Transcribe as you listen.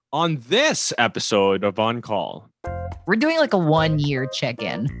On this episode of On Call, We're doing like a 1 year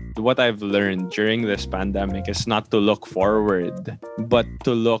check-in. what I've learned during this pandemic is not to look forward, but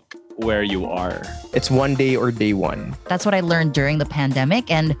to look where you are. It's one day or day one. That's what I learned during the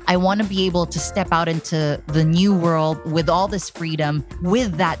pandemic. And I want to be able to step out into the new world with all this freedom,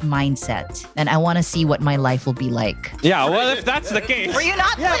 with that mindset. And I want to see what my life will be like. Yeah, well, if that's the case. Were you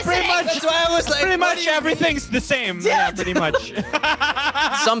not listening? Pretty much. That's why I was like, Pretty much everything's the same. Yeah, pretty much.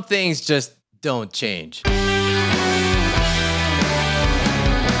 some things just don't change.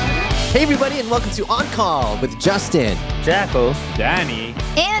 Hey everybody, and welcome to On Call with Justin. Jacko. Danny.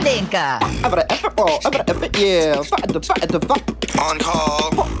 And Inca. On call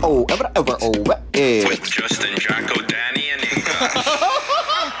with Justin, Jacko, Danny, and Inga.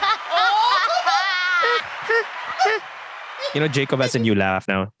 You know, Jacob has a new laugh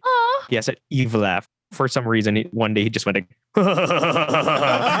now. He has an evil laugh. For some reason, one day he just went like, and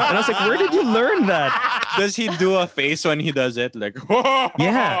I was like, where did you learn that? Does he do a face when he does it? Like,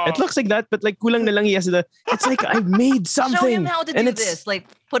 Yeah, it looks like that, but like kulang na lang he has the, it's like I made something. Show him how to and do it's- this. Like,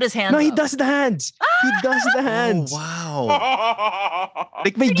 put his hands No, he up. does the hands. He does the hands. Oh, wow.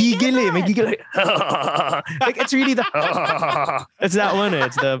 Like may giggle eh. May giggle like, like it's really the, it's that one.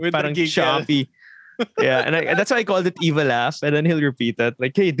 It's the With the parang giggle. choppy. Yeah, and that's why I called it evil laugh. And then he'll repeat it.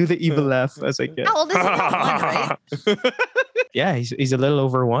 Like, hey, do the evil laugh. I was like, yeah. How old is he now? 1, right? Yeah, he's a little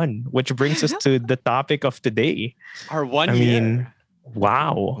over one, which brings us to the topic of today. Our 1 I year. mean,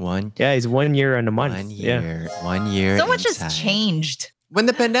 wow. One Yeah, he's 1 year and a month. 1 Yeah. year. 1 year. So much inside. has changed. When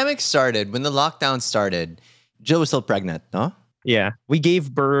the pandemic started, when the lockdown started, Jill was still pregnant, no? Yeah. We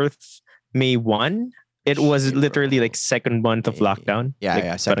gave birth May 1. It was literally like second month of lockdown. Yeah, Like,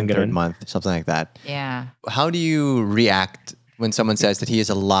 yeah, second, parang third ganun. month, something like that. Yeah. How do you react when someone says that he is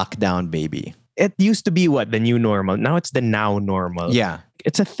a lockdown baby? It used to be what? The new normal. Now it's the now normal. Yeah.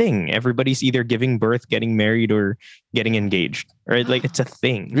 It's a thing. Everybody's either giving birth, getting married, or getting engaged. Right? Like it's a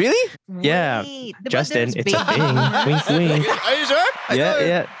thing. Really? Yeah. Wait, but Justin, there's it's a baby thing. boomers. Wink, wink. Are you sure?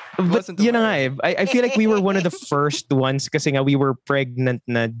 Yeah. But wasn't you know, aware. I feel like we were one of the first ones kasi nga we were pregnant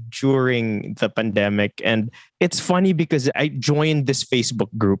na during the pandemic. And it's funny because I joined this Facebook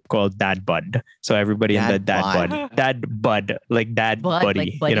group called Dad Bud. So everybody in the Dad Dad Bud. Dad Bud, like Dad Bud, Buddy.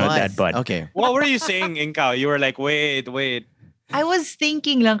 like buddy. You know, What? Dad Bud. Okay. What were you saying, Inka? You were like, wait. I was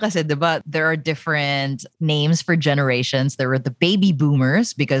thinking lang kasi, diba, there are different names for generations. There were the baby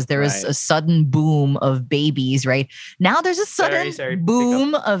boomers because there was Right. a sudden boom of babies, right? Now there's a sudden Sorry, pick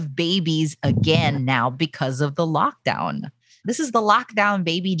boom of babies again now because of the lockdown. This is the lockdown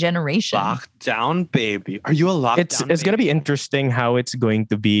baby generation. Lockdown baby. Are you a lockdown It's going to be interesting how it's going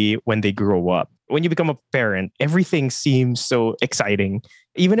to be when they grow up. When you become a parent, everything seems so exciting.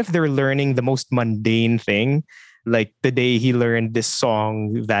 Even if they're learning the most mundane thing, like today he learned this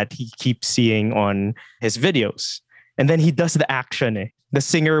song that he keeps seeing on his videos. And then he does the action. The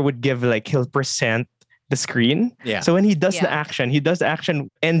singer would give like, he'll present the screen. Yeah. So when he does the Yeah. action, he does the action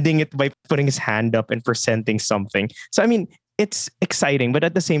ending it by putting his hand up and presenting something. So I mean, it's exciting, but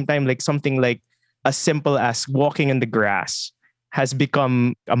at the same time, like something like as simple as walking in the grass has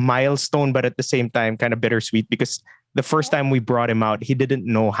become a milestone, but at the same time, kind of bittersweet because the first time we brought him out, he didn't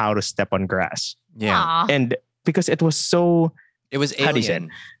know how to step on grass. Yeah. Aw. And because it was so, It was How do you say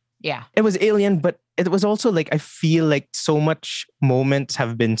alien. Yeah. it was alien, but it was also like, I feel like so much moments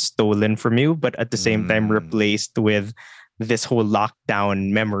have been stolen from you, but at the same time Mm. replaced with this whole lockdown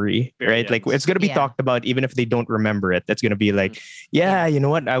memory, right? Like it's going to be Yeah. talked about even if they don't remember it. That's going to be like, yeah, you know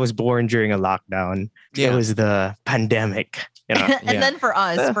what? I was born during a lockdown. It Yeah. was the pandemic. You know? And Yeah. then for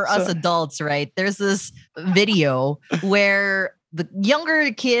us So- adults, right? There's this video where the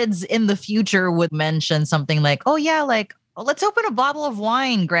younger kids in the future would mention something like, "Oh yeah, like oh, let's open a bottle of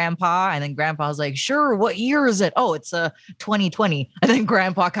wine, Grandpa." And then Grandpa's like, "Sure, what year is it?" "Oh, it's 2020." And then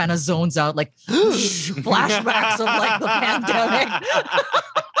Grandpa kind of zones out, like flashbacks of like the pandemic.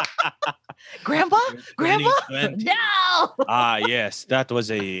 Grandpa, 2020. no! Ah, yes. That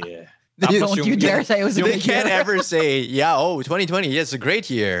was a... Don't you dare say it was a They good can't year. ever say, yeah, 2020, yeah, it's a great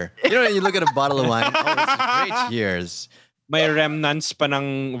year. You know, you look at a bottle of wine, oh, it's a great years. May remnants pa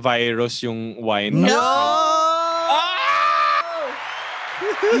ng virus yung wine. No!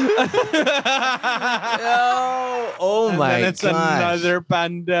 No! Oh And my then it's gosh. another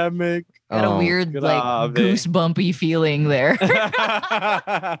pandemic. Got a Oh. weird, like, Grabe. goosebumpy feeling there.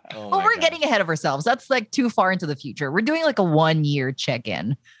 Oh But my we're God. getting ahead of ourselves. That's like too far into the future. We're doing like a 1 year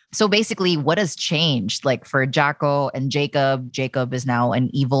check-in. So basically, what has changed? Like for Jacko and Jacob, Jacob is now an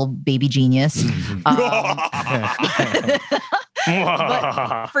evil baby genius. But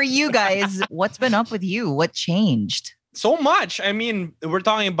for you guys, what's been up with you? What changed? So much. I mean, we're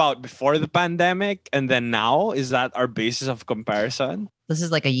talking about before the pandemic and then now. Is that our basis of comparison? This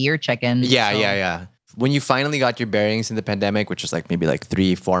is like a year check-in. Yeah, so- yeah. When you finally got your bearings in the pandemic, which was like maybe like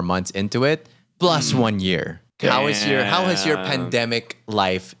 3-4 months into it, plus 1 year. How has your Damn. pandemic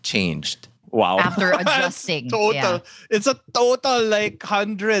life changed? Wow. After adjusting. total. Yeah. It's a total like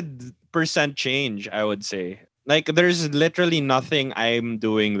 100% change, I would say. Like there's literally nothing I'm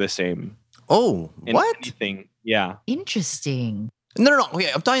doing the same. Oh, In what? anything. Yeah. Interesting. No.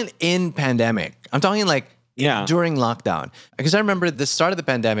 Okay, I'm talking in pandemic. I'm talking like Yeah. during lockdown. Because I remember the start of the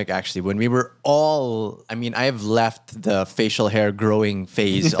pandemic actually when we were all, I mean, I've left the facial hair growing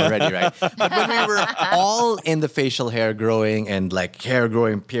phase already, right? But when we were all in the facial hair growing and like hair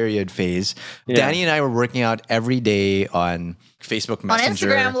growing period phase, Yeah. Danny and I were working out every day on Facebook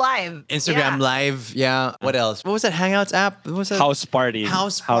Messenger. On Instagram Live. Instagram Yeah. Live, yeah. What else? What was that Hangouts app? What was that? House party.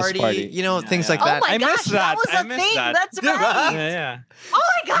 House party. You know, things like Oh that. my I gosh, missed that. was I a missed thing. that. That's Yeah. right. Yeah. Oh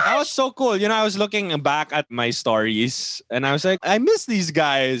my gosh. That was so cool. You know, I was looking back at my stories and I was like, I miss these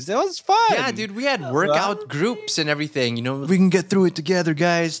guys. It was fun. Yeah, dude, we had workout groups and everything. You know, we can get through it together,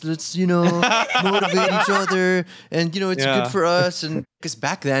 guys. Let's, you know, motivate each other. And, you know, it's Yeah. good for us. And because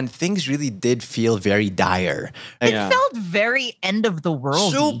back then, things really did feel very dire. It Yeah. felt very end of the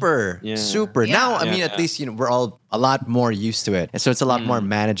world. Super, Yeah. super. Yeah. Now, I mean, Yeah. at least, you know, we're all a lot more used to it. And so it's a lot more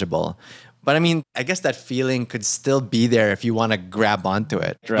manageable. But I mean, I guess that feeling could still be there if you want to grab onto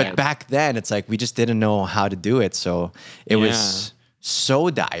it. Right. But back then, it's like we just didn't know how to do it. So it was so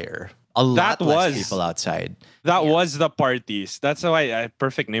dire. A lot That less was- people outside. That was the parties. That's why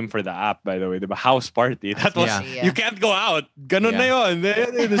perfect name for the app, by the way. The house party. That was Yeah. you can't go out. Ganun na yun.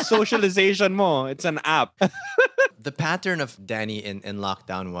 The socialization mo. It's an app. The pattern of Danny in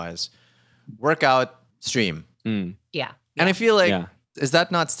lockdown was workout, stream. Mm. Yeah. And I feel like, Yeah. is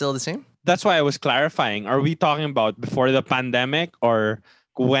that not still the same? That's why I was clarifying. Are we talking about before the pandemic or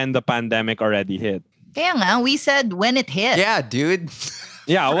when the pandemic already hit? Kaya nga, we said when it hit. Yeah, dude.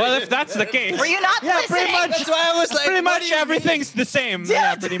 Yeah, well, if that's the case. Were you not Yeah, listening? pretty much. That's why I was like, Pretty what much do you mean? everything's the same.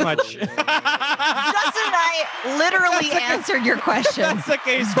 Yeah, pretty much. Justin and I literally answered your questions. That's the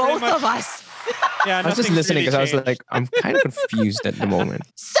case. pretty Both much. of us. Yeah, I was just nothing's listening because really I was changed. like, I'm kind of confused at the moment.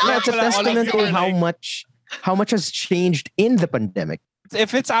 So Yeah, it's a All of testament you to are how like- much has changed in the pandemic.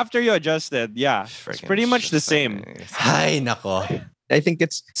 if it's after you adjusted, yeah, it's Friggin' pretty much the same. Hi, nako. I think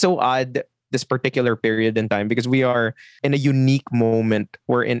it's so odd this particular period in time because we are in a unique moment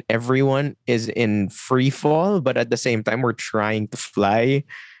wherein everyone is in free fall, but at the same time we're trying to fly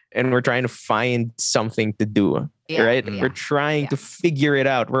and we're trying to find something to do. Yeah, Right? yeah. We're trying to figure it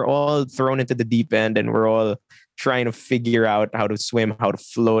out. We're all thrown into the deep end and we're all trying to figure out how to swim, how to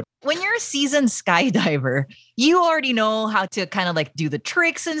float. when you're a seasoned skydiver, you already know how to kind of like do the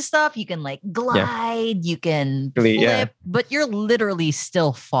tricks and stuff. You can like glide, you can Really, flip, yeah. but you're literally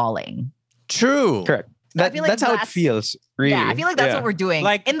still falling. True. Correct. So I feel like that's how it that's- feels, really. Yeah, I feel like that's what we're doing.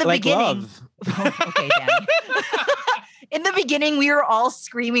 Like in the like beginning. love. Okay, Danny. In the beginning, we were all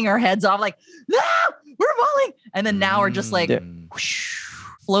screaming our heads off, like, no, we're falling. And then now we're just like whoosh,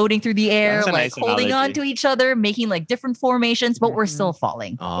 floating through the air, That's a like nice holding on analogy. to each other, making like different formations, but we're still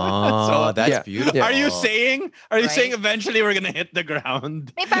falling. Oh, So- that's Yeah. beautiful. Yeah. Are you saying Right? eventually we're gonna hit the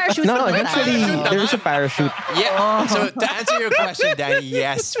ground? May parachutes No, for that. eventually there's a parachute. Yeah. Oh. So to answer your question, Danny,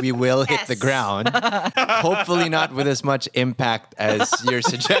 yes, we will hit the Yes. ground. Hopefully not with as much impact as you're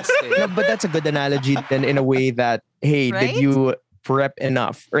suggesting. No, but that's a good analogy then in a way that, hey, Right? did you prep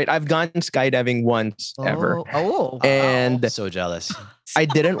enough? Right? I've gone skydiving once ever. Oh. And So jealous. I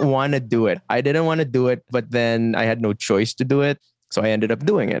didn't want to do it. But then I had no choice to do it. So I ended up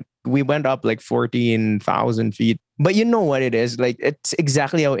doing it. We went up like 14,000 feet. But you know what it is? Like, it's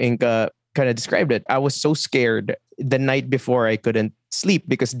exactly how Inca kind of described it. I was so scared the night before I couldn't sleep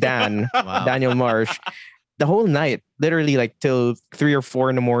because Wow. Daniel Marsh, the whole night, literally like till 3 or 4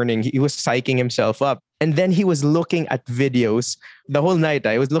 in the morning, he was psyching himself up. And then he was looking at videos the whole night.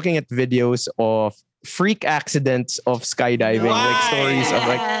 I was looking at videos of freak accidents of skydiving, like Why? stories of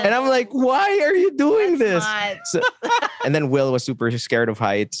like, and I'm like, why are you doing this? So, and then Will was super scared of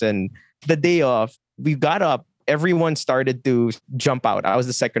heights. And the day off, we got up, everyone started to jump out. I was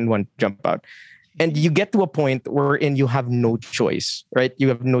the second one to jump out. And you get to a point wherein you have no choice, right? You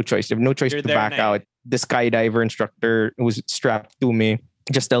have no choice. You have no choice You're to there back now. out. The skydiver instructor who was strapped to me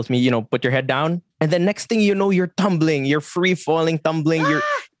just tells me, put your head down. And then next thing you know, you're tumbling, you're free falling, tumbling,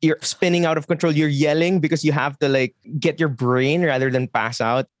 you're spinning out of control, you're yelling because you have to like get your brain rather than pass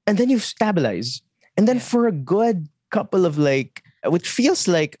out. And then you stabilize. And then for a good couple of like, which feels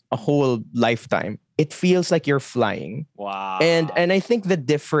like a whole lifetime, it feels like you're flying. Wow. And I think the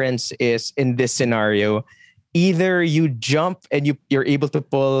difference is in this scenario either you jump and you're able to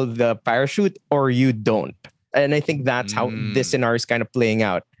pull the parachute or you don't. And I think that's how this scenario is kind of playing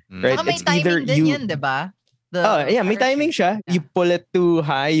out, right? Saka may It's either timing din you yun, di ba? Oh, yeah, may timing siya. Yeah. You pull it too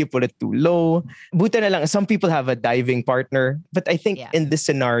high, you pull it too low. Buta na lang, some people have a diving partner. But I think Yeah. in this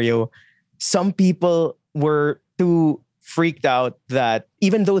scenario, some people were too freaked out that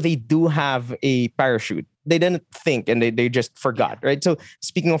even though they do have a parachute, they didn't think and they just forgot, right? So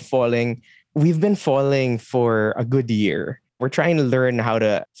speaking of falling, we've been falling for a good year. We're trying to learn how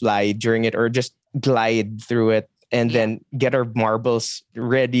to fly during it or just glide through it and then get our marbles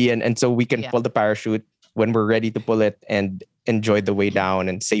ready and so we can pull the parachute when we're ready to pull it and enjoy the way down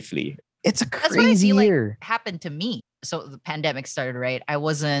and safely. It's a That's what I crazy feel year. like happened to me. So the pandemic started, right? I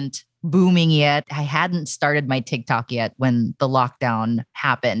wasn't booming yet. I hadn't started my TikTok yet when the lockdown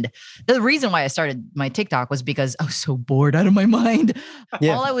happened. The reason why I started my TikTok was because I was so bored out of my mind.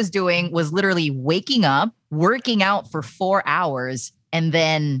 Yeah. All I was doing was literally waking up, working out for 4 hours, and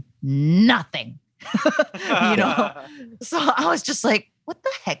then nothing. You know? So I was just like, what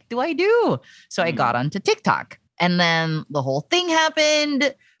the heck do I do? So I got onto TikTok. And then the whole thing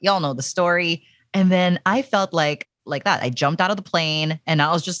happened. Y'all know the story. And then I felt like that. I jumped out of the plane and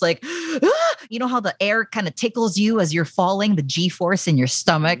I was just like, "Ah!" You know how the air kind of tickles you as you're falling? The G-force in your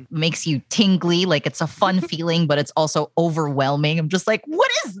stomach makes you tingly. Like it's a fun feeling, but it's also overwhelming. I'm just like, what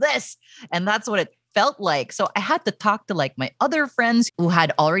is this? And that's what it felt like. So I had to talk to like my other friends who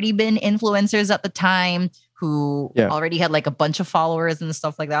had already been influencers at the time, who already had like a bunch of followers and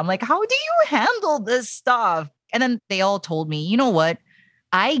stuff like that. I'm like, how do you handle this stuff? And then they all told me, you know what?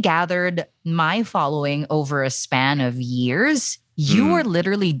 I gathered my following over a span of years. You were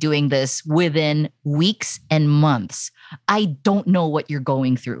literally doing this within weeks and months. I don't know what you're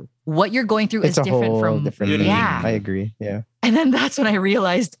going through. What you're going through It's is a different whole from different thing. yeah. I agree. Yeah. And then that's when I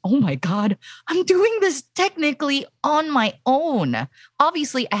realized, oh my God, I'm doing this technically on my own.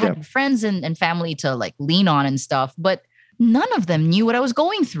 Obviously, I had friends and family to like lean on and stuff, but none of them knew what I was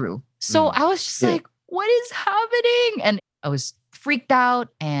going through. So I was just like, what is happening? And I was freaked out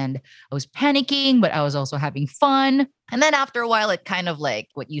and I was panicking, but I was also having fun. And then after a while, it kind of like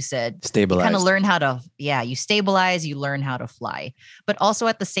what you said, Stabilized. you kind of learn how to, you stabilize, you learn how to fly. But also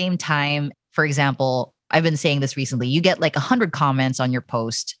at the same time, for example, I've been saying this recently, you get like 100 comments on your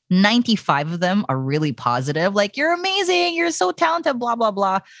post. 95 of them are really positive. Like, you're amazing. You're so talented, blah, blah,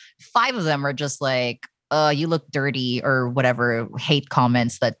 blah. 5 of them are just like, you look dirty or whatever, hate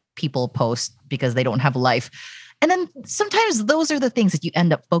comments that people post because they don't have a life. And then sometimes those are the things that you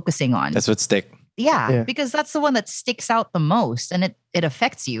end up focusing on. That's what stick. Yeah, because that's the one that sticks out the most and it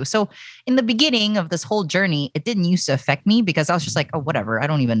affects you. So in the beginning of this whole journey, it didn't used to affect me because I was just like, oh, whatever. I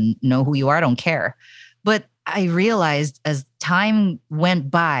don't even know who you are. I don't care. But I realized as time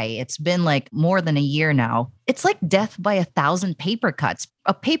went by, it's been like more than a year now. It's like death by 1,000 paper cuts.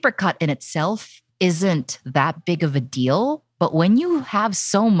 A paper cut in itself isn't that big of a deal. But when you have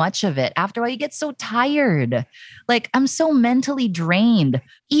so much of it, after a while, you get so tired. Like, I'm so mentally drained.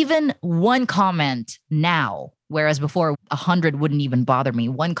 Even one comment now, whereas before 100 wouldn't even bother me,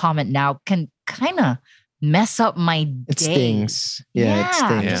 one comment now can kind of mess up my day. It stings. Yeah, it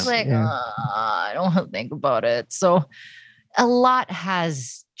stings. Just like, I don't want to think about it. So a lot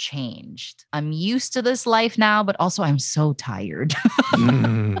has changed. I'm used to this life now, but also I'm so tired.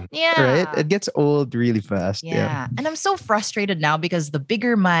 Yeah. Right? It gets old really fast. Yeah. And I'm so frustrated now because the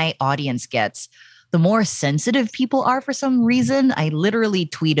bigger my audience gets, the more sensitive people are for some reason. I literally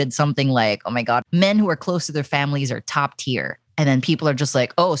tweeted something like, oh my God, men who are close to their families are top tier. And then people are just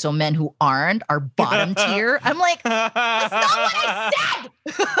like, oh, so men who aren't are bottom tier. I'm like, that's not what I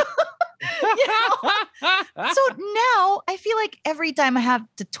said. You know? So now I feel like every time I have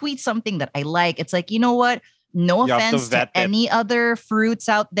to tweet something that I like, it's like, you know what? No You have to offense to vet it. any other fruits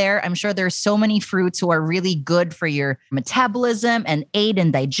out there. I'm sure there's so many fruits who are really good for your metabolism and aid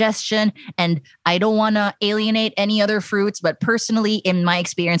in digestion. And I don't want to alienate any other fruits, but personally, in my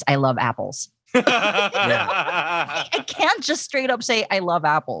experience, I love apples. I can't just straight up say I love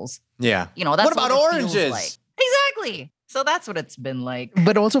apples. Yeah. You know, that's What about it feels oranges? like. Exactly. So that's what it's been like.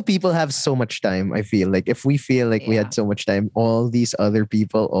 But also people have so much time, I feel. Like if we feel like we had so much time, all these other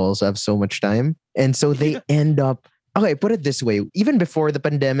people also have so much time. And so they end up, okay, put it this way. Even before the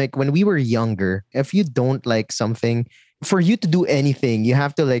pandemic, when we were younger, if you don't like something, for you to do anything, you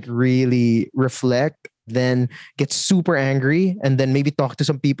have to like really reflect, then get super angry, and then maybe talk to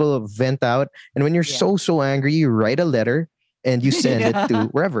some people, vent out. And when you're so angry, you write a letter and you send it to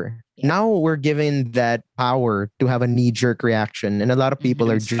wherever. Now we're given that power to have a knee-jerk reaction, and a lot of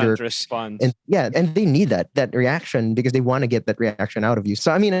people are Instant jerks. response. And and they need that reaction because they want to get that reaction out of you.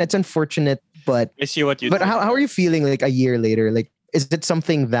 So I mean, it's unfortunate But I see what you but did. how are you feeling like a year later? Like, is it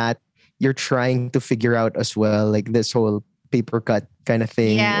something that you're trying to figure out as well? Like this whole paper cut kind of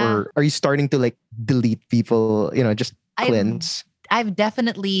thing, Yeah. or are you starting to like delete people? Just I've- cleanse. I've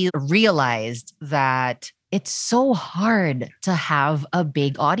definitely realized that it's so hard to have a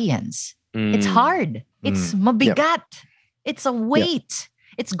big audience. It's Mm. hard. It's mabigat. It's a weight.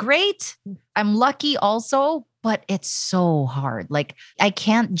 It's great. I'm lucky also, but it's so hard. Like I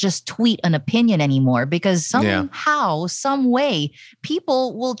can't just tweet an opinion anymore because somehow, some way,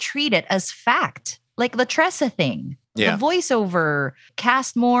 people will treat it as fact. Like the Tressa thing. Yeah. The voiceover,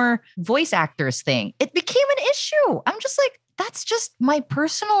 cast more voice actors thing. It became an issue. I'm just like, that's just my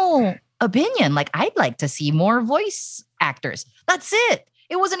personal opinion. Like, I'd like to see more voice actors. That's it.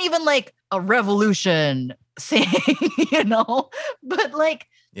 It wasn't even like a revolution thing, But like,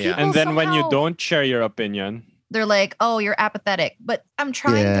 Yeah. And then when you somehow- don't share your opinion, they're like, oh, you're apathetic. But I'm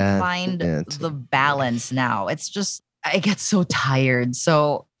trying Yeah, to find yeah, it's- the balance now. It's just, I get so tired.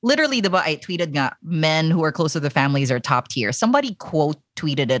 So literally, diba, I tweeted nga, men who are close to the families are top tier. Somebody quote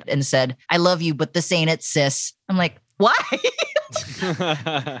tweeted it and said, I love you, but this ain't it, sis. I'm like, why?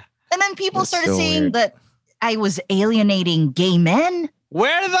 And then people That's started so saying weird. that I was alienating gay men.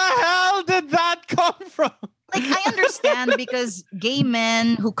 where the hell did that come from? Like, I understand because gay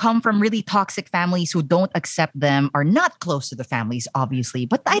men who come from really toxic families who don't accept them are not close to the families, obviously.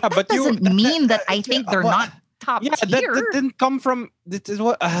 But Yeah, that but you- doesn't mean that I think they're what- not top Yeah, tier. that didn't come from. This is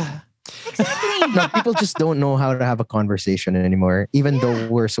what. Exactly. No, people just don't know how to have a conversation anymore, even though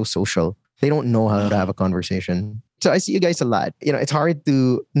we're so social. They don't know how to have a conversation. So I see you guys a lot. It's hard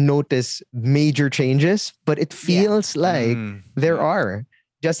to notice major changes, but it feels like there are.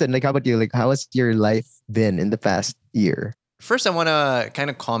 Justin, like, how about you? Like, how has your life been in the past year? First, I want to kind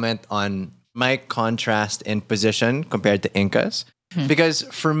of comment on my contrast in position compared to Inca's. Because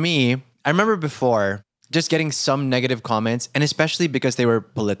for me, I remember before just getting some negative comments, and especially because they were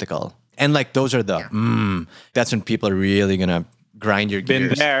political. And like, those are the, that's when people are really going to grind your Been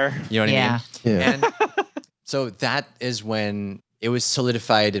gears. there. You know what Yeah. I mean? Yeah. And so that is when it was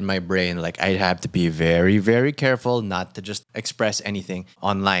solidified in my brain. Like, I have to be very, very careful not to just express anything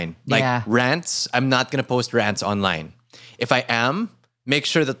online. Like Yeah. rants, I'm not going to post rants online. If I am, make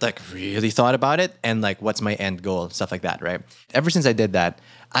sure that like really thought about it and like what's my end goal, stuff like that, right? Ever since I did that,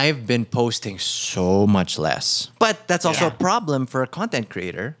 I've been posting so much less. But that's also a problem for a content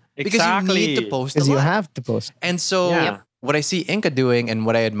creator because you need to Exactly. post a Because you lot. have to post. And so Yeah. what I see Inca doing and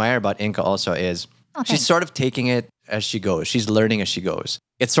what I admire about Inca also is she's thanks. sort of taking it as she goes. She's learning as she goes.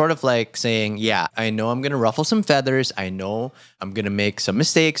 It's sort of like saying, yeah, I know I'm going to ruffle some feathers. I know I'm going to make some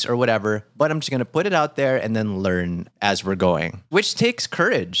mistakes or whatever, but I'm just going to put it out there and then learn as we're going, which takes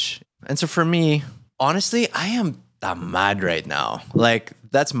courage. And so for me, honestly, I am mad right now. Like,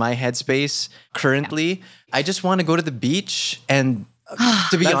 that's my headspace currently. I just want to go to the beach and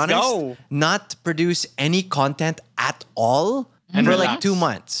to be Let's honest, go. not produce any content at all And for like relax. 2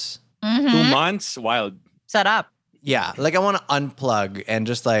 months. 2 months, wild. Set up. Yeah, like I want to unplug and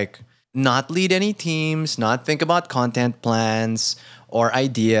just like not lead any teams, not think about content plans or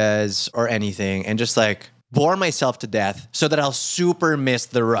ideas or anything, and just like bore myself to death so that I'll super miss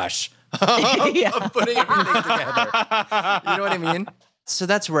the rush of putting everything together. You know what I mean? So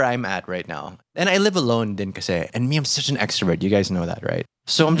that's where I'm at right now. And I live alone din kasi. And me, I'm such an extrovert. You guys know that, right?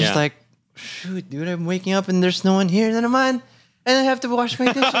 So I'm just Yeah. like, shoot, dude, I'm waking up and there's no one here. Then man. And I have to wash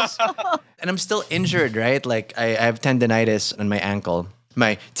my dishes. And I'm still injured, right? Like I have tendonitis on my ankle,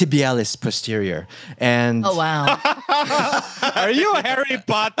 my tibialis posterior. And Oh, wow. Are you Harry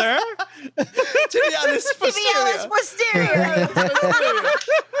Potter? tibialis Tibialis posterior. posterior.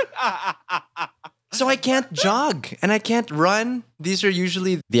 So I can't jog and I can't run. These are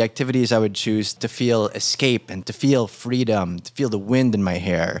usually the activities I would choose to feel escape and to feel freedom, to feel the wind in my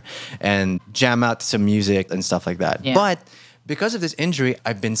hair and jam out to some music and stuff like that. Yeah. But because of this injury,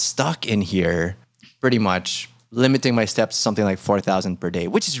 I've been stuck in here pretty much, limiting my steps to something like 4,000 per day,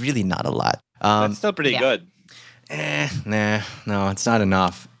 which is really not a lot. That's still pretty yeah. good. No, it's not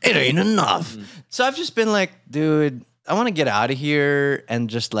enough. It ain't enough. So I've just been like, dude, I want to get out of here and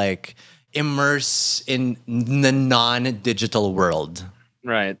just like immerse in the non-digital world.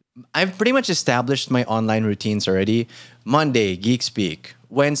 Right. I've pretty much established my online routines already. Monday, Geek Speak.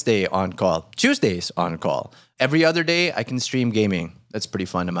 Wednesday, on call. Tuesdays, on call. Every other day, I can stream gaming. That's pretty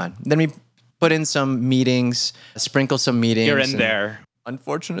fun, man. Then we put in some meetings, sprinkle some meetings. Here and there.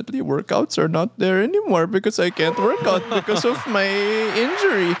 Unfortunately, workouts are not there anymore because I can't work out because of my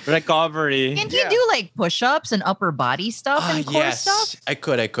injury. Recovery. Can't you do like push-ups and upper body stuff and core stuff? I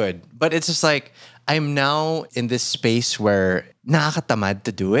could. But it's just like, I'm now in this space where nakakatamad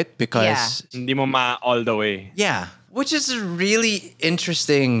to do it because Hindi mo ma all the way. yeah, which is a really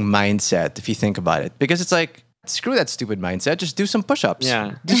interesting mindset if you think about it. Because it's like, screw that stupid mindset. Just do some push-ups.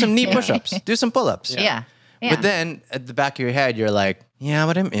 Yeah. Do some knee push-ups. Do some pull-ups. Yeah. But then at the back of your head, you're like, yeah,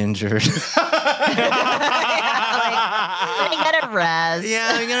 but I'm injured. I gotta rest.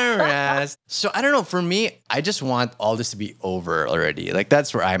 Yeah, I'm gonna rest. So I don't know. For me, I just want all this to be over already. Like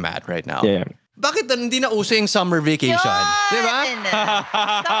that's where I'm at right now. Yeah. Bakit hindi na uso yung summer vacation? Di ba?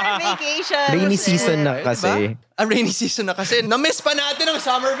 Summer vacation. Rainy season na kasi. Diba? A rainy season na kasi. Na-miss pa natin ang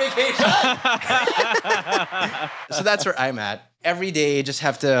summer vacation. So that's where I'm at. Every day, just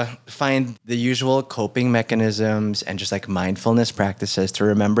have to find the usual coping mechanisms and just like mindfulness practices to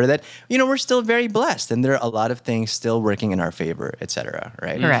remember that, we're still very blessed and there are a lot of things still working in our favor, etc.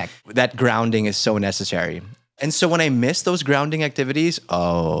 Right? Correct. That grounding is so necessary. And so when I miss those grounding activities,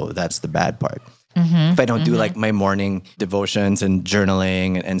 that's the bad part. If I don't do like my morning devotions and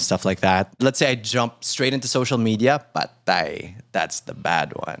journaling and stuff like that, let's say I jump straight into social media, patay. That's the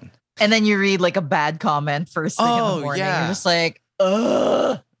bad one. And then you read like a bad comment first thing in Oh, the morning. yeah. You're just like,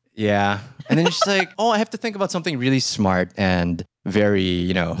 ugh. Yeah. And then you're just like, I have to think about something really smart and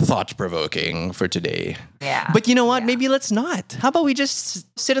very, thought-provoking for today. Yeah. But you know what? Maybe let's not. How about we just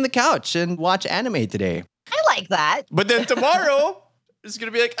sit on the couch and watch anime today? I like that. But then tomorrow, it's going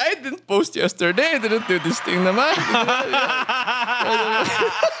to be like, I didn't post yesterday. I didn't do this thing naman.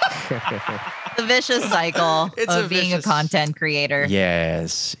 The vicious cycle It's a of being a vicious- content creator.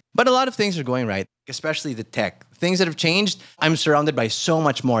 Yes. But a lot of things are going right, especially the tech. Things that have changed, I'm surrounded by so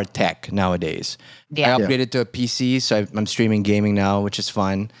much more tech nowadays. Yeah. I upgraded to a PC, so I'm streaming gaming now, which is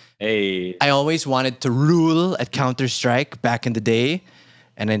fun. Hey. I always wanted to rule at Counter-Strike back in the day,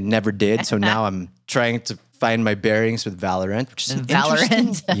 and I never did. So now I'm trying to find my bearings with Valorant, which is an Valorant?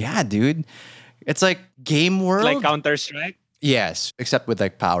 interesting- Yeah, dude. It's like game world. Like Counter-Strike? Yes, except with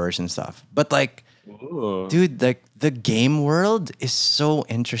like powers and stuff. But like, Ooh. dude, like the game world is so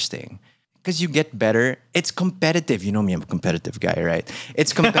interesting because you get better. It's competitive. You know me, I'm a competitive guy, right?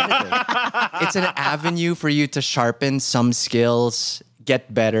 It's competitive. It's an avenue for you to sharpen some skills,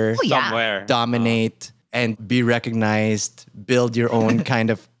 get better, Oh, yeah. Somewhere. dominate, and be recognized, build your own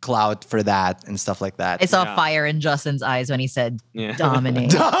kind of clout for that and stuff like that. I saw Yeah. fire in Justin's eyes when he said Yeah. dominate.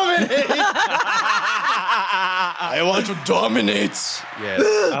 Dominate! I want to dominate. Yes.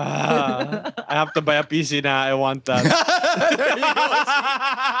 I have to buy a PC now. I want that.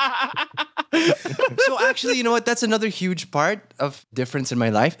 So actually, you know what? That's another huge part of difference in my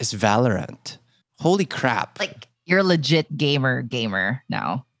life is Valorant. Holy crap. Like you're a legit gamer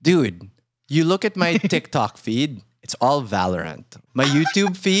now. Dude, you look at my TikTok feed, it's all Valorant. My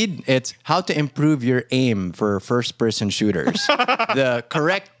YouTube feed, it's how to improve your aim for first-person shooters. The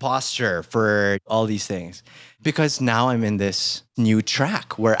correct posture for all these things. Because now I'm in this new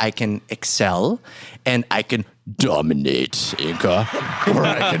track where I can excel and I can dominate, Inca. Or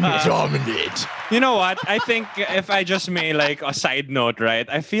I can dominate. You know what? I think if I just may like a side note, right?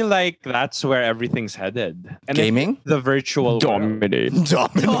 I feel like that's where everything's headed. And Gaming? the virtual world. Dominate.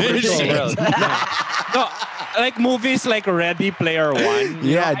 Dominate. Virtual world. No, like movies like Ready Player One.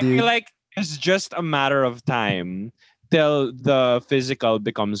 Yeah, I dude. feel like it's just a matter of time till the physical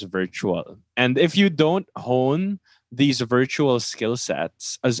becomes virtual. And if you don't hone these virtual skill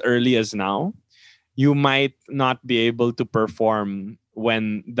sets as early as now, you might not be able to perform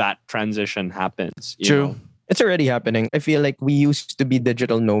when that transition happens. you True. know? It's already happening. I feel like we used to be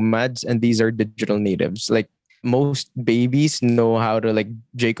digital nomads and these are digital natives. Like most babies know how to, like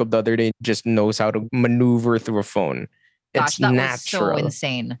Jacob the other day just knows how to maneuver through a phone. Gosh, It's that natural. was so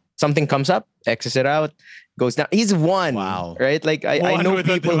insane. Something comes up, X's it out, goes down. He's one. Wow. Right? Like I One know with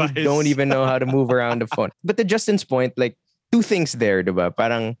a people who device. don't even know how to move around the phone. But to Justin's point, like two things there, diba?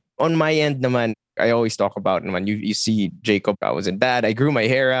 Parang on my end naman, I always talk about naman, you see Jacob, I was in bad, I grew my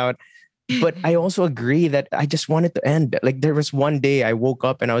hair out. But I also agree that I just want it to end. Like there was one day I woke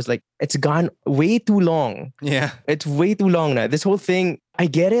up and I was like, it's gone way too long. Yeah. It's way too long now. This whole thing, I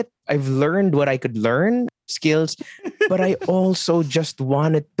get it. I've learned what I could learn, skills, but I also just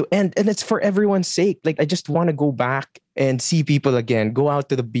want it to end. And it's for everyone's sake. Like I just want to go back and see people again, go out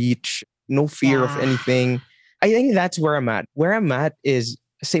to the beach, no fear of Yeah. anything. I think that's where I'm at. Where I'm at is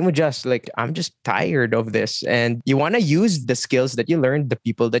same with just like, I'm just tired of this. And you want to use the skills that you learned, the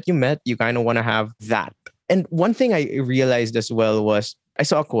people that you met, you kind of want to have that. And one thing I realized as well was I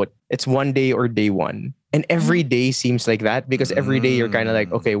saw a quote, it's one day or day one. And every day seems like that because every day you're kind of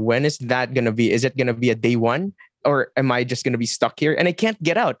like, okay, when is that going to be? Is it going to be a day one? Or am I just going to be stuck here? And I can't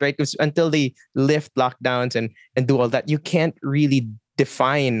get out, right? Because until they lift lockdowns and do all that, you can't really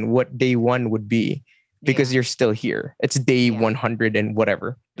define what day one would be because Yeah. you're still here. It's day Yeah. 100 and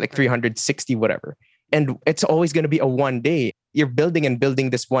whatever, like Right. 360, whatever. And it's always going to be a one day. You're building and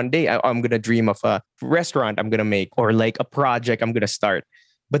building this one day. I'm going to dream of a restaurant I'm going to make or like a project I'm going to start.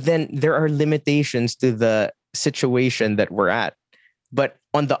 But then there are limitations to the situation that we're at. But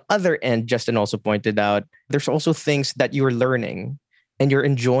on the other end, Justin also pointed out, there's also things that you're learning and you're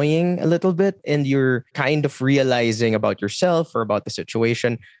enjoying a little bit and you're kind of realizing about yourself or about the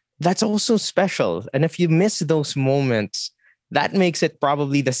situation. That's also special. And if you miss those moments, that makes it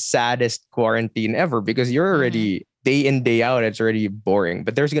probably the saddest quarantine ever because you're already day in, day out, it's already boring.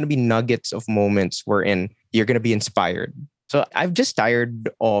 But there's going to be nuggets of moments wherein you're going to be inspired. So I've just tired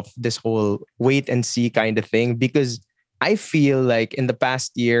of this whole wait and see kind of thing because I feel like in the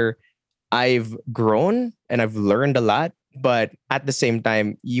past year, I've grown and I've learned a lot. But at the same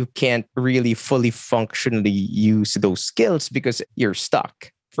time, you can't really fully functionally use those skills because you're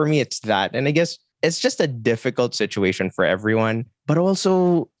stuck. For me, it's that. And I guess it's just a difficult situation for everyone. But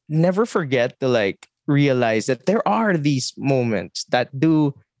also never forget to like realize that there are these moments that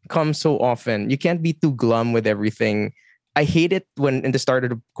do come so often. You can't be too glum with everything. I hate it when in the start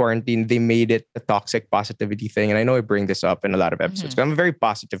of the quarantine, they made it a toxic positivity thing. And I know I bring this up in a lot of episodes, but I'm a very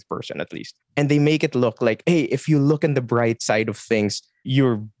positive person at least. And they make it look like, hey, if you look on the bright side of things,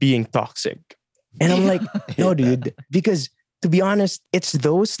 you're being toxic. And I'm like, no, dude, because to be honest, it's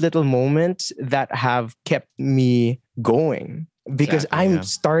those little moments that have kept me going because Exactly, I'm yeah.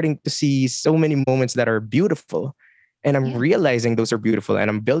 starting to see so many moments that are beautiful. And I'm Yeah. realizing those are beautiful and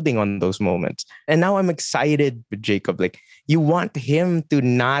I'm building on those moments. And now I'm excited with Jacob. Like, you want him to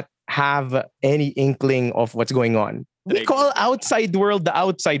not have any inkling of what's going on. We call outside world the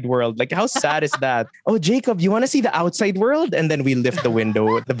outside world. Like, how sad is that? Oh, Jacob, you want to see the outside world? And then we lift the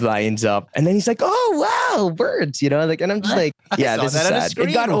window, the blinds up. And then he's like, oh, wow, birds, Like, and I'm just like, yeah, saw this is that on a sad. It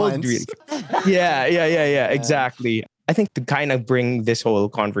screen got old once. really. Yeah, exactly. I think to kind of bring this whole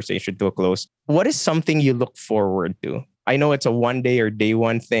conversation to a close, what is something you look forward to? I know it's a one day or day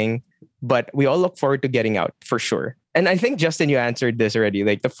one thing, but we all look forward to getting out for sure. And I think, Justin, you answered this already.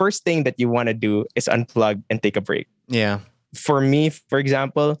 Like, the first thing that you want to do is unplug and take a break. Yeah. For me, for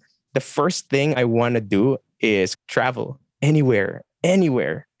example, the first thing I want to do is travel anywhere.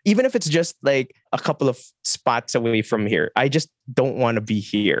 Even if it's just like a couple of spots away from here. I just don't want to be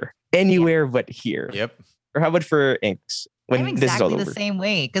here. Anywhere but here. Yep. Or how about for Inks? When I'm this is all exactly over. the same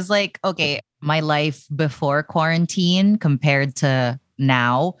way. Because, like, okay, my life before quarantine compared to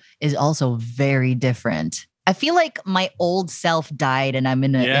now is also very different. I feel like my old self died and I'm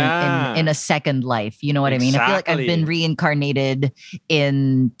in a Yeah. in a second life. You know what I mean? I feel like I've been Exactly. reincarnated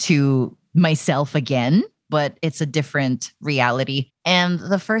into myself again, but it's a different reality. And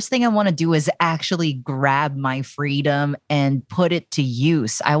the first thing I want to do is actually grab my freedom and put it to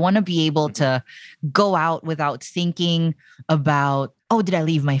use. I want to be able to go out without thinking about, oh, did I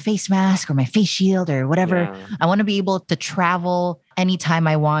leave my face mask or my face shield or whatever? Yeah. I want to be able to travel anytime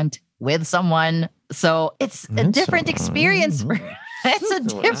I want with someone. So it's a different experience. It's a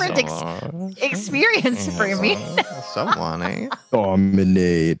different experience for me. Someone, eh?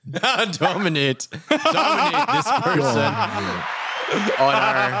 Dominate. Dominate this person on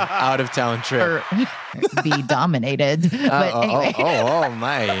our out of town trip. Or be dominated. But anyway. Oh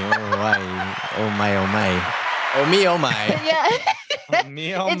my. Oh me, oh my. Yeah.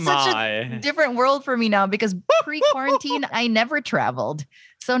 Me, oh It's such my. a different world for me now because pre-quarantine I never traveled.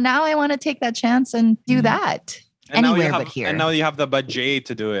 So now I want to take that chance and do that. And now you Anywhere have, but here. And now you have the budget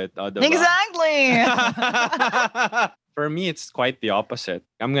to do it. Diba? Exactly. For me, it's quite the opposite.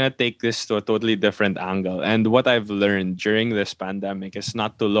 I'm going to take this to a totally different angle. And what I've learned during this pandemic is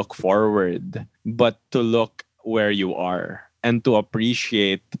not to look forward, but to look where you are and to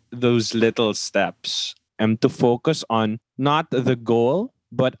appreciate those little steps and to focus on not the goal,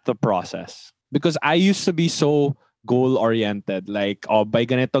 but the process. Because I used to be so goal-oriented. Like, oh, by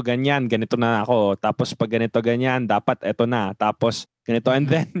ganito, ganito na ako. Tapos pag ganito, ganyan, dapat eto na. Tapos ganito. And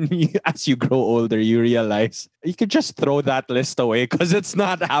then as you grow older, you realize you could just throw that list away because it's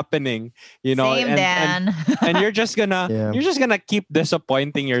not happening. Same, Dan. And you're just gonna Yeah. you're just gonna keep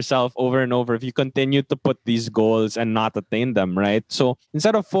disappointing yourself over and over if you continue to put these goals and not attain them, right? So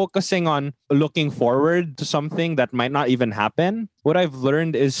instead of focusing on looking forward to something that might not even happen, what I've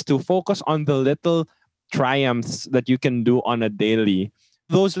learned is to focus on the little triumphs that you can do on a daily.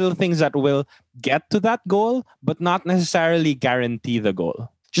 Those little things that will get to that goal, but not necessarily guarantee the goal.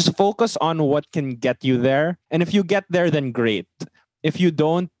 Just focus on what can get you there. And if you get there, then great. If you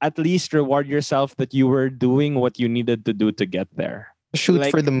don't, at least reward yourself that you were doing what you needed to do to get there. Shoot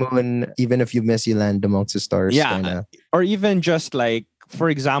Like- for the moon, even if you miss, you land amongst the stars. Yeah. Kinda. Or even just like, for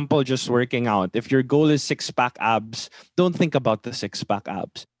example, just working out. If your goal is six pack abs, don't think about the six pack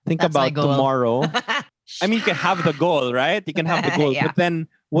abs. Think That's my about goal. tomorrow. I mean, you can have the goal, right? You can have the goal, Yeah. but then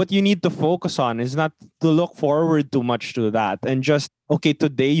what you need to focus on is not to look forward too much to that. And just, okay,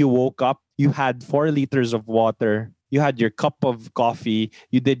 today you woke up, you had 4 liters of water, you had your cup of coffee,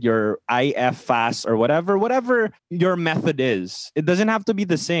 you did your IF fast or whatever your method is. It doesn't have to be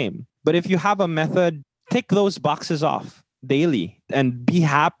the same. But if you have a method, tick those boxes off daily and be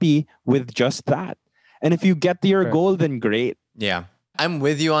happy with just that. And if you get to your Right. goal, then great. Yeah. I'm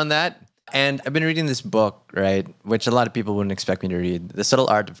with you on that. And I've been reading this book, right? Which a lot of people wouldn't expect me to read. The Subtle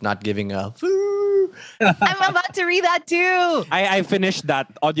Art of Not Giving a Foo. I'm about to read that too. I finished that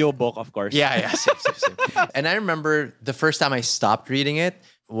audiobook, of course. Yeah, same. And I remember the first time I stopped reading it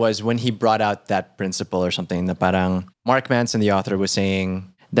was when he brought out that principle or something. Na parang Mark Manson, the author, was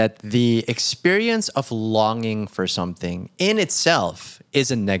saying that the experience of longing for something in itself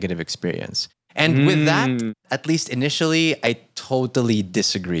is a negative experience. And with that, Mm. at least initially, I totally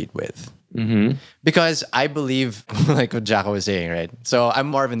disagreed with. Mm-hmm. Because I believe, like what Jacko was saying, right? So I'm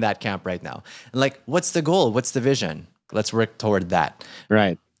more of in that camp right now. Like, what's the goal? What's the vision? Let's work toward that.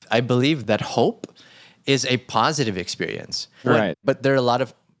 Right. I believe that hope is a positive experience. Right. But there are a lot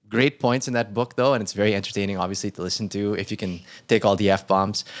of great points in that book, though, and it's very entertaining, obviously, to listen to if you can take all the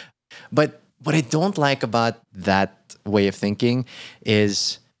F-bombs. But what I don't like about that way of thinking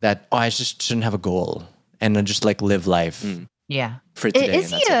is that, I just shouldn't have a goal and then just like live life Yeah. for today.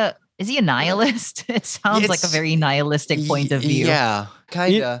 Is and he that's it. is he a nihilist? It sounds like a It's- very nihilistic point of view. Yeah,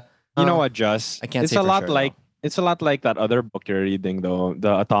 kind of. You know what, Just? I can't It's say a for lot sure, like it's a lot like that other book you're reading, though,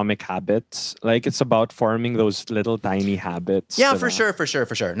 the Atomic Habits. Like it's about forming those little tiny habits. Yeah, diba?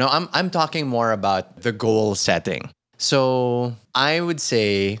 for sure. No, I'm talking more about the goal setting. So I would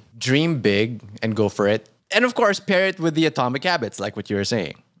say dream big and go for it. And of course, pair it with the atomic habits, like what you were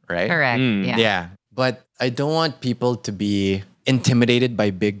saying, right? Correct. Mm. Yeah. Yeah. But I don't want people to be intimidated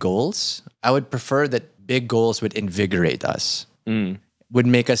by big goals. I would prefer that big goals would invigorate us, Mm. would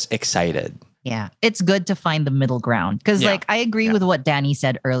make us excited. Yeah. It's good to find the middle ground. Because Yeah. like I agree Yeah. with what Danny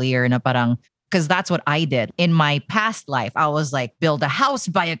said earlier na parang because that's what I did in my past life. I was like, build a house,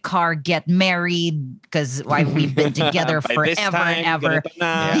 buy a car, get married, because we've been together By this forever and time, ever. ganito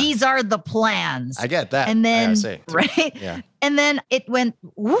na. Yeah. These are the plans. I get that. And I then, gotta say, too. right? Yeah. And then it went,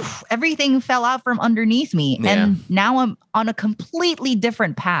 woof, everything fell out from underneath me. Yeah. And now I'm on a completely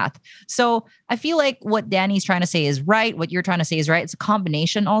different path. So I feel like what Danny's trying to say is right. What you're trying to say is right. It's a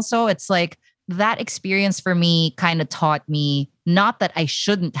combination also. It's like that experience for me kind of taught me not that I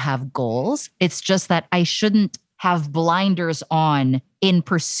shouldn't have goals. It's just that I shouldn't have blinders on in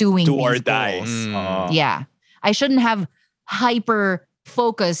pursuing Do or these die. goals. Mm. Yeah. I shouldn't have hyper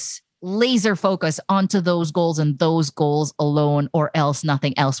focus, laser focus onto those goals and those goals alone, or else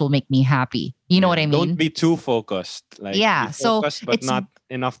nothing else will make me happy. You know what I mean? Don't be too focused. Like, Yeah, be so focused, but it's- not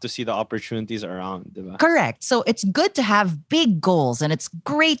enough to see the opportunities around. Diba? Correct. So it's good to have big goals and it's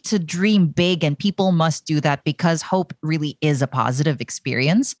great to dream big, and people must do that because hope really is a positive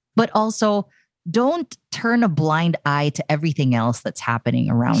experience. But also, don't turn a blind eye to everything else that's happening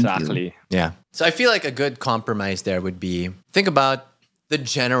around you. Exactly. Yeah. So I feel like a good compromise there would be think about the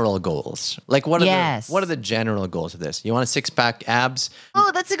general goals. Like what are the general goals of this? You want a six-pack abs?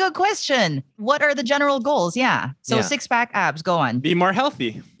 Oh, that's a good question. What are the general goals? Yeah. So Yeah. 6-pack abs, go on. Be more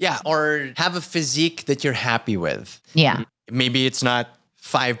healthy. Yeah, or have a physique that you're happy with. Yeah. Maybe it's not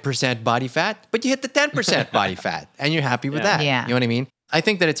 5% body fat, but you hit the 10% body fat and you're happy with Yeah. that. Yeah. You know what I mean? I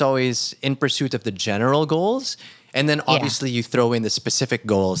think that it's always in pursuit of the general goals. And then obviously you throw in the specific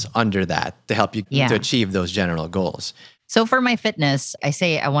goals under that to help you Yeah. to achieve those general goals. So for my fitness, I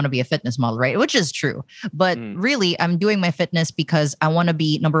say I want to be a fitness model, right? Which is true. But really, I'm doing my fitness because I want to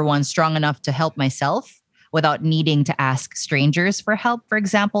be, number one, strong enough to help myself without needing to ask strangers for help. For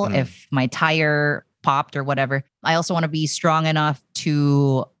example, if my tire popped or whatever, I also want to be strong enough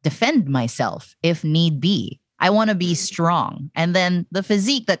to defend myself if need be. I want to be strong. And then the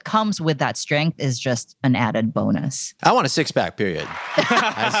physique that comes with that strength is just an added bonus. I want a six-pack, period.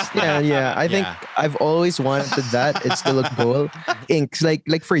 Yeah. I think I've always wanted that. It's still a goal. Inks,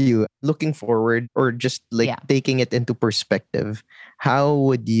 like for you, looking forward or just like Yeah. taking it into perspective, how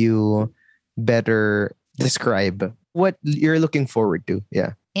would you better describe what you're looking forward to?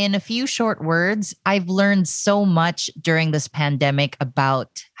 Yeah. In a few short words, I've learned so much during this pandemic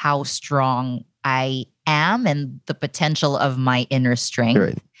about how strong I am and the potential of my inner strength.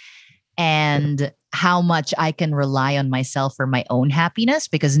 Right. And how much I can rely on myself for my own happiness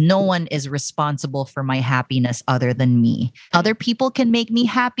because no one is responsible for my happiness other than me. Other people can make me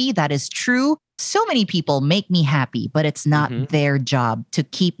happy. That is true. So many people make me happy, but it's not Mhm. their job to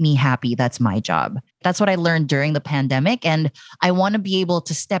keep me happy. That's my job. That's what I learned during the pandemic. And I want to be able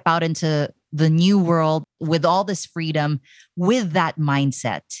to step out into the new world with all this freedom, with that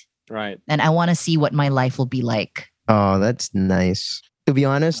mindset. Right. And I want to see what my life will be like. Oh, that's nice. To be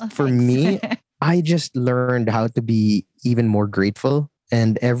honest, Oh, for thanks. me, I just learned how to be even more grateful.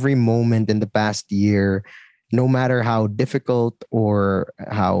 And every moment in the past year, no matter how difficult or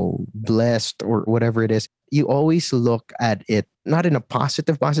how blessed or whatever it is, you always look at it not in a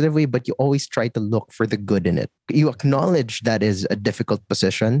positive way, but you always try to look for the good in it. You acknowledge that is a difficult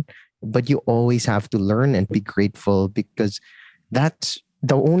position, but you always have to learn and be grateful because that's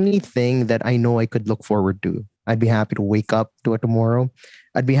the only thing that I know I could look forward to. I'd be happy to wake up to it tomorrow.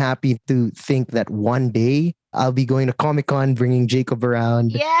 I'd be happy to think that one day I'll be going to Comic Con, bringing Jacob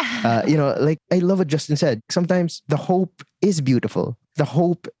around. Yeah. Like I love what Justin said. Sometimes the hope is beautiful. The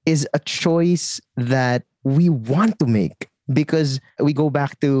hope is a choice that we want to make because we go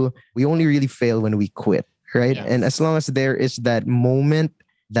back to we only really fail when we quit, right? Yes. And as long as there is that moment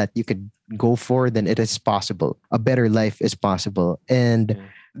that you could go for, then it is possible. A better life is possible. And Yeah.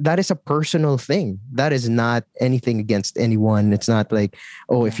 that is a personal thing. That is not anything against anyone. It's not like,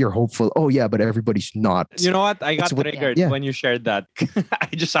 oh, if you're hopeful, oh yeah, but everybody's not. You know what? I got It's what- triggered yeah. when you shared that. I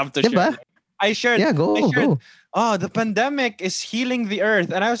just have to Diba? share. I shared. Yeah, I go. shared, oh, the pandemic is healing the earth.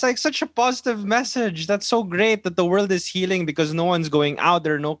 And I was like, such a positive message. That's so great that the world is healing because no one's going out.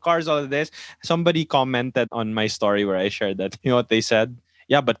 There are no cars, all of this. Somebody commented on my story where I shared that. You know what they said?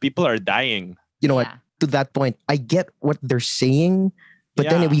 Yeah, but people are dying. You know what? Yeah. To that point, I get what they're saying, but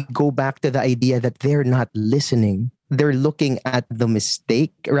Yeah. then we go back to the idea that they're not listening. They're looking at the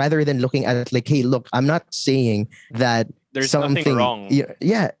mistake rather than looking at like, hey, look, I'm not saying that There's something nothing wrong.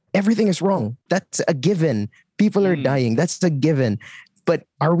 Yeah, everything is wrong. That's a given. People are Mm. dying. That's a given. But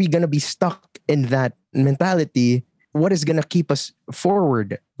are we gonna be stuck in that mentality? What is gonna keep us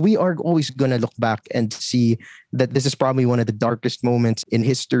forward? We are always gonna look back and see that this is probably one of the darkest moments in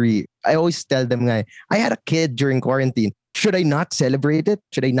history. I always tell them, I had a kid during quarantine. Should I not celebrate it?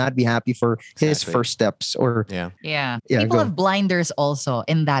 Should I not be happy for his Exactly. first steps? Or Yeah. Yeah. Yeah, People go. have blinders also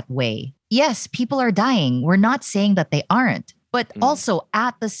in that way. Yes, people are dying. We're not saying that they aren't. But Mm. also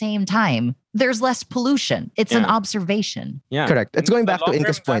at the same time, there's less pollution. It's an Yeah. observation. Yeah. correct. It's And going in the back to long term,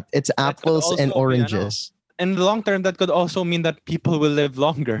 Inca's point. It's could apples and also be, oranges. in the long term, that could also mean that people will live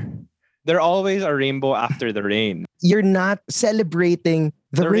longer. There's always a rainbow after the rain. You're not celebrating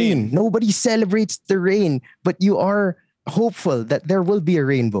the The rain. rain. Nobody celebrates the rain, but you are hopeful that there will be a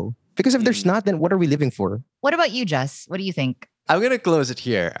rainbow. Because if there's Mm. not, then what are we living for? What about you, Jess? What do you think? I'm going to close it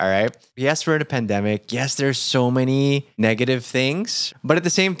here. All right. Yes, we're in a pandemic. Yes, there's so many negative things, but at the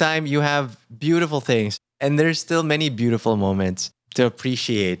same time, you have beautiful things. And there's still many beautiful moments to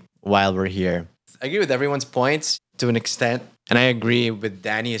appreciate while we're here. I agree with everyone's points to an extent. And I agree with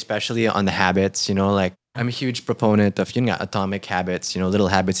Danny, especially on the habits. Like I'm a huge proponent of atomic habits, little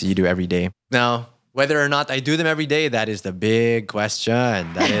habits that you do every day. Now, whether or not I do them every day, that is the big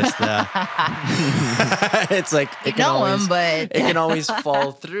question. That is the. It's like You it can know always, him, but it can always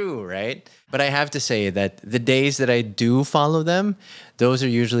fall through, right? But I have to say that the days that I do follow them, those are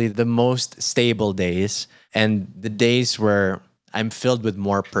usually the most stable days and the days where I'm filled with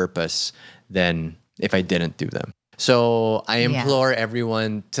more purpose than if I didn't do them. So I Yeah. implore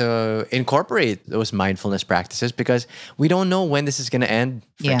everyone to incorporate those mindfulness practices because we don't know when this is going to end.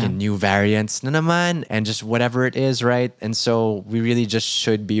 Yeah. Freaking new variants na naman and just whatever it is, right? And so we really just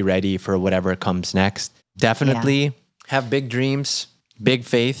should be ready for whatever comes next. Definitely have big dreams, big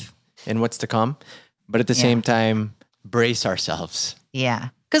faith in what's to come, but at the Yeah. same time, brace ourselves. yeah.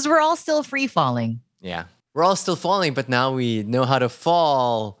 Because we're all still free falling. Yeah. We're all still falling, but now we know how to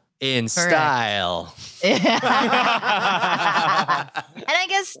fall in Correct. style. And I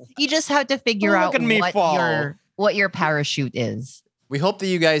guess you just have to figure Look out at me what fall. your parachute is. We hope that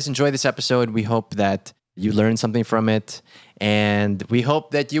you guys enjoy this episode. We hope that you learned something from it. And we hope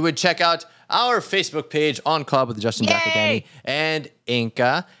that you would check out our Facebook page On Call with Justin Yay! Jacodani and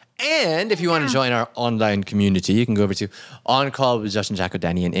Inca. And if you want to join our online community, you can go over to On Call with Justin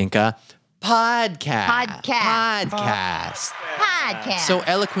Jacodani and Inca podcast. Podcast. So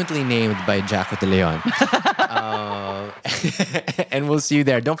eloquently named by Jaco de Leon. And we'll see you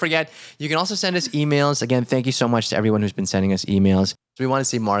there. Don't forget, you can also send us emails. Again, thank you so much to everyone who's been sending us emails. We want to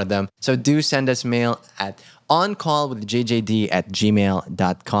see more of them. So do send us mail at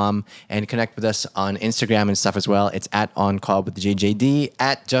oncallwithjjd@gmail.com and connect with us on Instagram and stuff as well. It's at oncallwithjjd,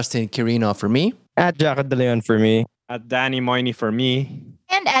 at Justin Quirino for me. At Jaco De Leon for me. At Danny Moyni for me.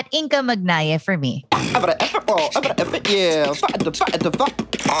 And at Inka Magnaya for me. Yeah.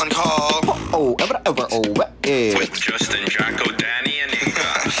 On call. With Justin, Jacko, Danny, and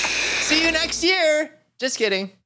Inka. See you next year. Just kidding.